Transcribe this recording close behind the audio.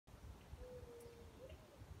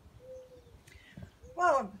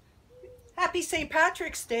Well, happy St.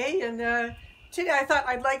 Patrick's Day, and today I thought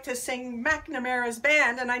I'd like to sing McNamara's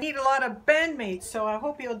band, and I need a lot of bandmates, so I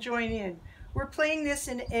hope you'll join in. We're playing this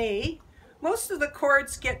in A. Most of the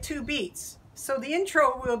chords get 2 beats, so the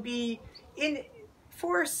intro will be in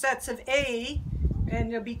 4 sets of A,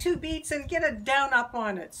 and there'll be 2 beats, and get a down up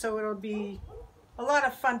on it, so it'll be a lot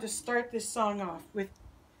of fun to start this song off with.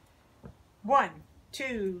 1,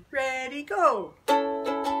 2, ready, go!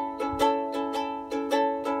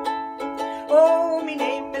 Oh, me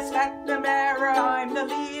name is McNamara, I'm the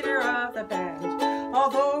leader of the band.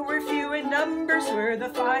 Although we're few in numbers, we're the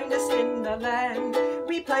finest in the land.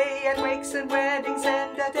 We play at wakes and weddings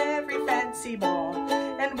and at every fancy ball.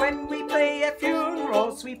 And when we play at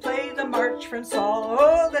funerals, we play the march from Saul.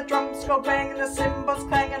 Oh, the drums go bang and the cymbals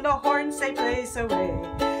clang and the horns they blaze away.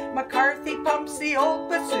 McCarthy pumps the old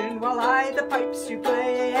bassoon while I the pipes do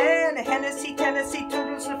play. And Hennessy, Tennessee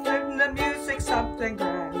toodles the flute and the music's something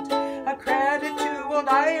grand. A credit to old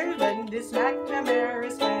Ireland is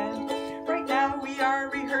McNamara's band. Right now we are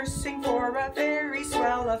rehearsing for a very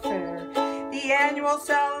swell affair. The annual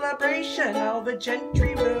celebration, all the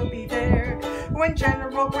gentry will be there. When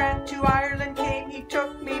General Grant to Ireland came, he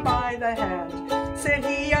took me by the hand. Said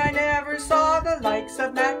he, I never saw the likes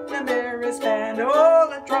of McNamara's band. Oh,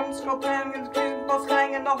 the drums go bang and the cymbals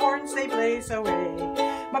clang and the horns they blaze away.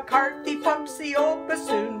 McCarthy pumps the old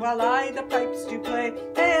bassoon while I the pipes do play.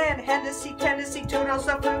 And Hennessy, Tennessee toodles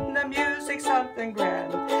the flute and the music's something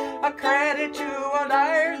grand. A credit to old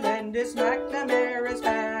Ireland is McNamara's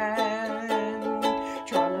band.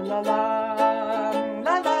 Tra-la-la-la,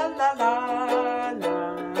 la-la-la-la,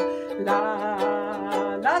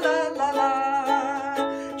 la-la-la-la-la.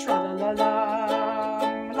 Tra-la-la-la,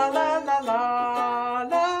 la-la-la-la,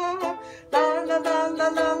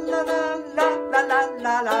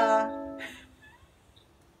 la-la-la-la-la-la-la-la-la-la.